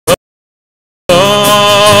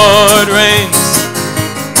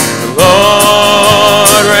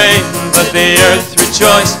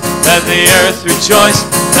rejoice. Let the earth rejoice.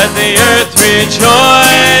 Let the earth rejoice.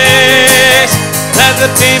 Let the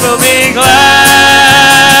people be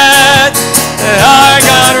glad that our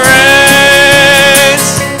God reigns.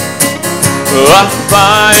 A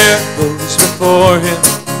fire goes before him,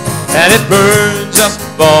 and it burns up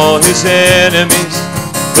all his enemies.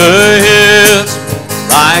 The hills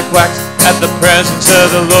like wax at the presence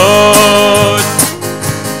of the Lord.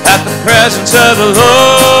 At the presence of the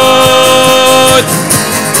Lord.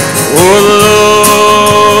 Oh, the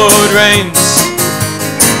Lord reigns.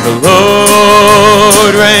 The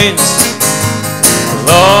Lord reigns. The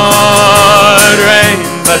Lord reigns.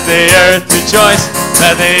 Let the earth rejoice.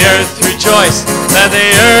 Let the earth rejoice. Let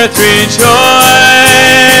the earth rejoice.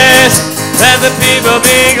 Let the people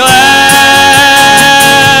be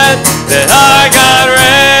glad that our God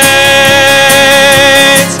reigns.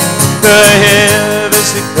 The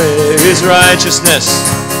heavens declare his righteousness.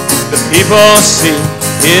 The people see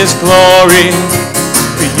his glory.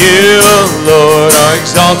 For you, Lord, are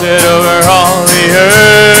exalted over all the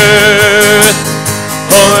earth.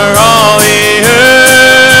 Over all the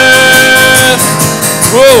earth.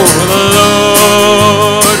 Whoa, the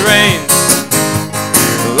Lord reigns.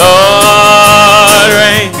 The Lord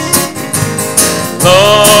reigns. The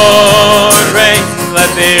Lord reigns.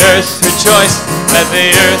 Let the earth rejoice. Let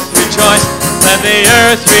the earth rejoice. Let the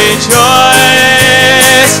earth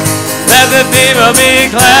rejoice. Let the people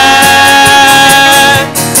be glad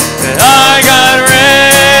that our God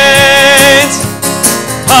reigns.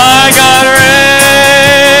 Our God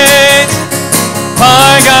reigns.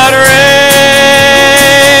 Our God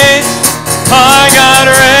reigns. Our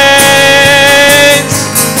God reigns.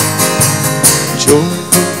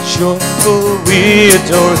 Joyful, joyful, we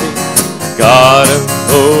adore thee, God of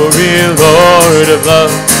glory, Lord of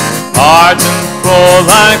love. Hearts unfold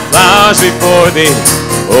like flowers before thee,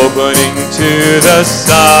 opening to the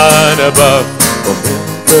sun above. Fulfill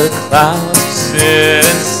the clouds of sin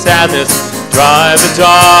and sadness, drive the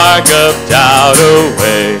dark of doubt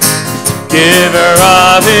away. Giver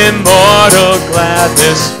of immortal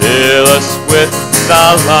gladness, fill us with the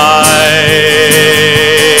light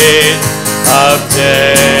of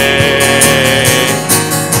day.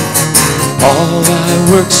 All thy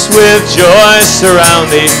works with joy surround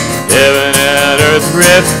thee, heaven and earth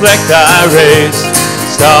reflect thy rays.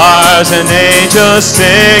 Stars and angels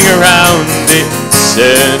sing around thee,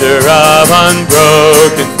 center of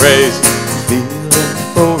unbroken praise. Field and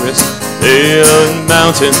forest, dale and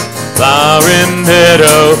mountain, flowering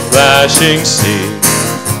meadow, flashing sea,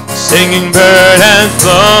 singing bird and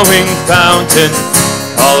flowing fountain,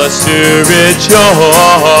 call us to rejoice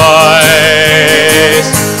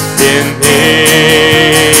in thee.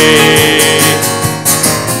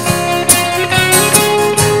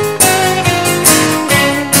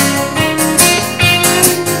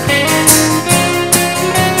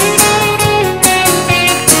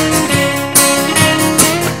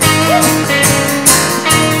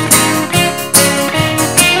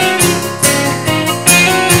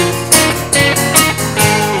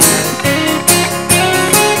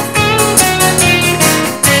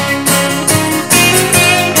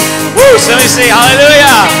 So we say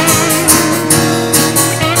hallelujah.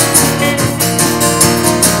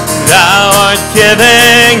 Thou art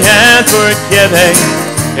giving and forgiving,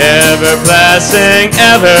 ever blessing,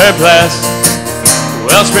 ever blessed.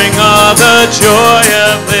 Wellspring of the joy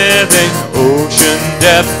of living, ocean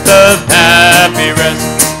depth of happy rest.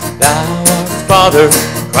 Thou art Father,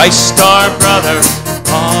 Christ our brother,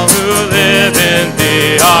 all who live in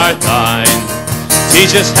thee are thine.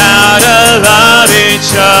 Teach us how to love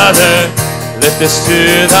each other, lift us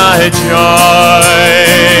to thy joy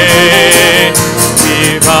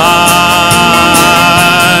divine.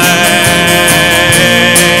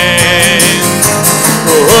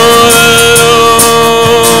 Oh, the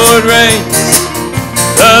Lord reigns,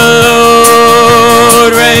 the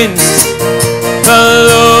Lord reigns, the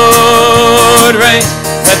Lord reigns.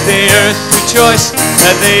 Let the earth rejoice,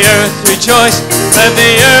 let the earth rejoice, let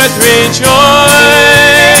the earth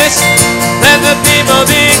rejoice. Let the people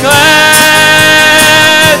be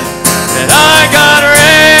glad that our God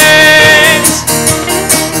reigns.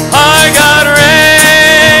 Our God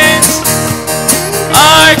reigns.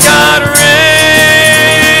 Our God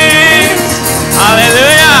reigns.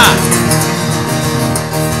 Hallelujah.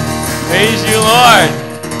 Praise you, Lord.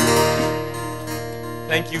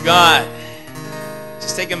 Thank you, God.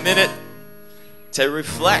 Just take a minute to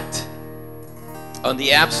reflect on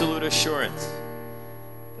the absolute assurance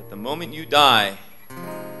that the moment you die,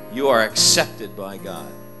 you are accepted by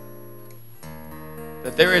God.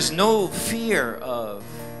 That there is no fear of,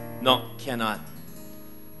 no, cannot.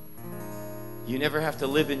 You never have to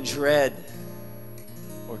live in dread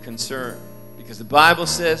or concern, because the Bible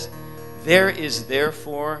says, there is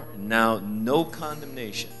therefore now no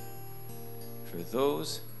condemnation for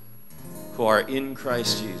those who are in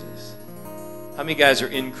Christ Jesus. How many guys are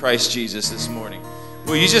in Christ Jesus this morning?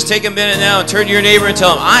 Will you just take a minute now and turn to your neighbor and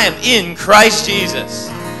tell him, I am in Christ Jesus.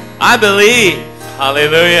 I believe.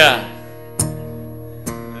 Hallelujah.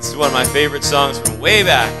 This is one of my favorite songs from way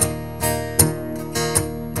back.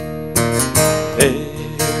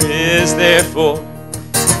 There is therefore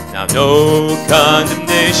now no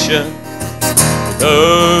condemnation for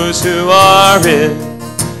those who are in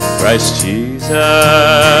Christ Jesus.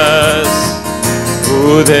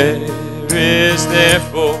 Oh, there is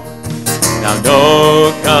therefore now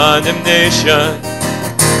no condemnation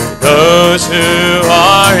for those who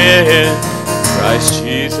are in Christ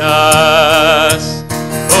Jesus.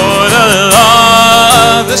 For the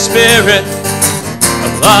law of the Spirit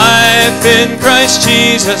of life in Christ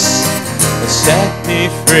Jesus has set me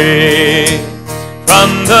free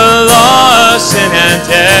from the law of sin and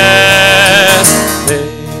death.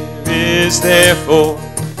 There is therefore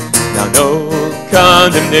now no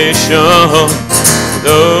condemnation for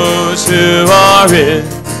those who are in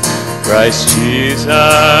Christ Jesus.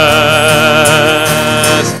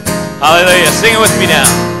 Hallelujah. Sing it with me now.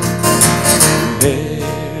 There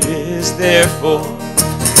is therefore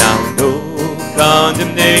now no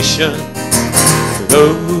condemnation for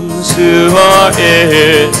those who are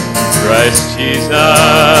in Christ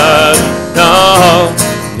Jesus. No,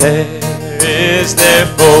 there is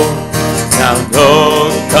therefore now no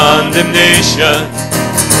condemnation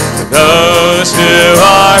for those who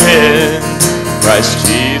are in Christ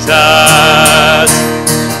Jesus.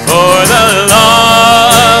 For the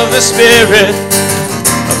law of the Spirit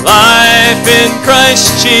of life in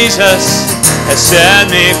Christ Jesus has set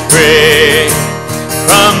me free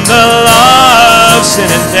from the law of sin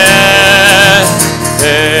and death.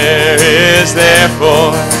 There is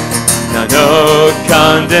therefore now no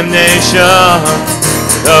condemnation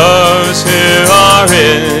for those who are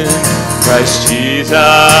in Christ Jesus.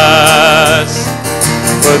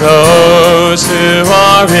 For those who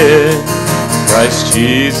are in Christ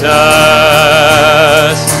Jesus.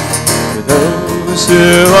 For those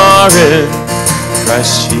who are in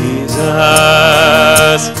Christ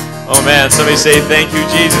Jesus. Oh man, somebody say thank you,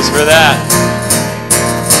 Jesus, for that.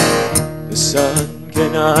 The sun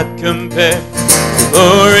cannot compare the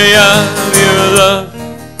glory of your love.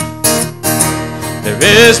 There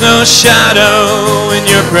is no shadow in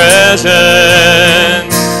your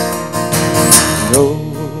presence. No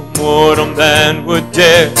mortal man would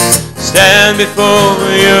dare stand before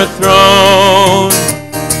your throne,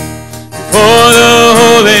 before the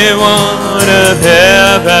Holy One of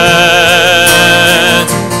heaven.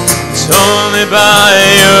 It's only by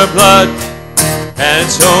your blood, and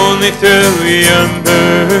it's only through your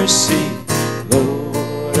mercy,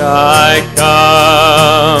 Lord, I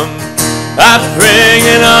come. I bring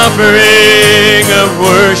an offering of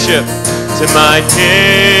worship to my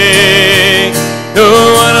King. No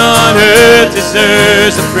one on earth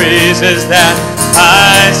deserves the praises that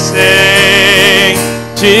I sing.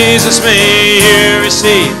 Jesus, may you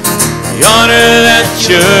receive the honor that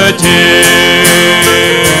you're due.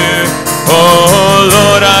 Oh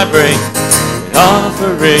Lord, I bring an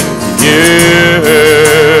offering to you.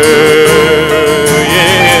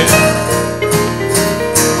 Yeah.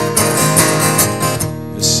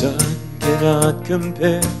 The sun cannot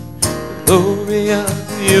compare the glory of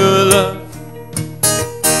your love.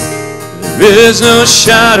 There is no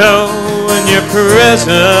shadow in your presence.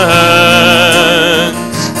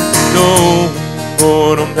 No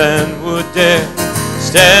mortal man would dare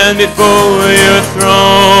stand before your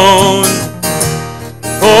throne,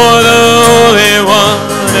 for the Holy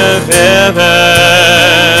One of heaven.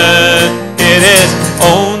 It is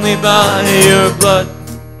only by your blood,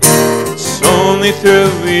 it's only through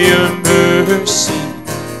your mercy,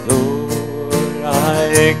 Lord,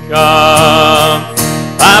 I come.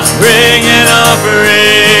 I bring an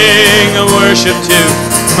offering of worship to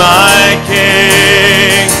my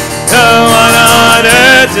King. No one on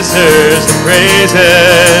earth deserves the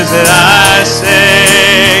praises that I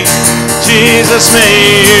sing. Jesus,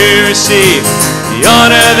 may you receive the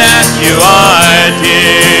honor that you are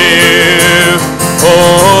due.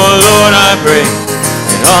 Oh Lord, I bring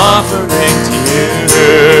an offering to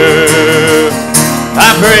you. I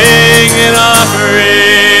bring an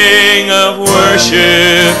offering of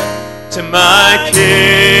worship to my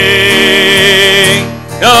King.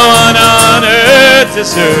 No one on earth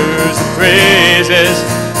deserves the praises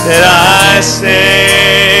that I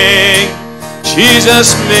sing.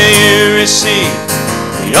 Jesus, may you receive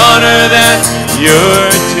the the honor that you're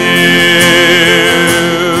due.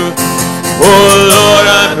 Oh Lord,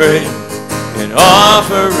 I bring an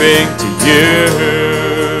offering to you.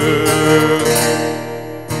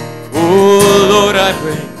 Oh Lord, I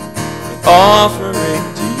bring an offering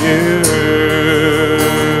to you.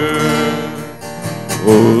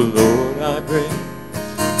 Oh Lord, I bring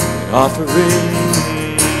an offering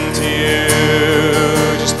to you.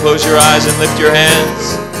 Just close your eyes and lift your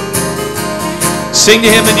hands. Sing to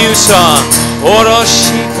him a new song.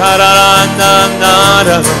 Oroshi kararana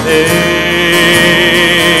narame.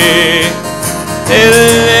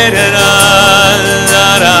 Elena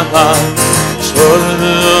narama.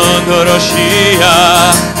 Solondoroshia.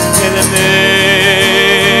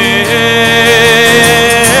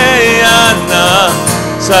 Elemeana.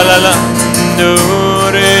 Salala.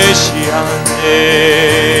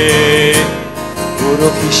 Nureshiane.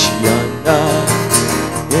 Urokishiana.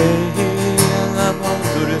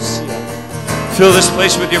 Fill this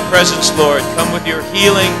place with your presence, Lord. Come with your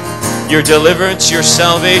healing, your deliverance, your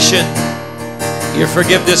salvation, your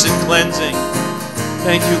forgiveness and cleansing.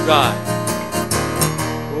 Thank you, God.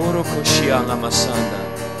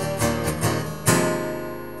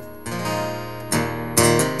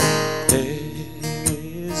 There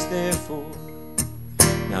is therefore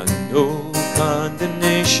now no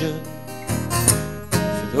condemnation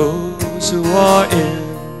for those who are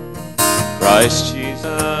in Christ Jesus.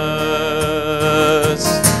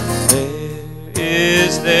 There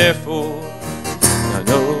is therefore now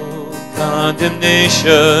no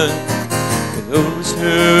condemnation for those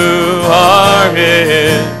who are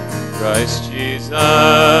in Christ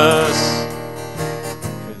Jesus.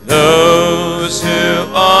 For those who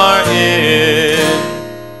are in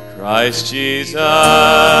Christ Jesus.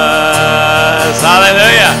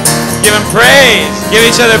 Hallelujah. Give him praise. Give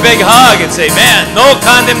each other a big hug and say, man, no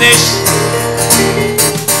condemnation.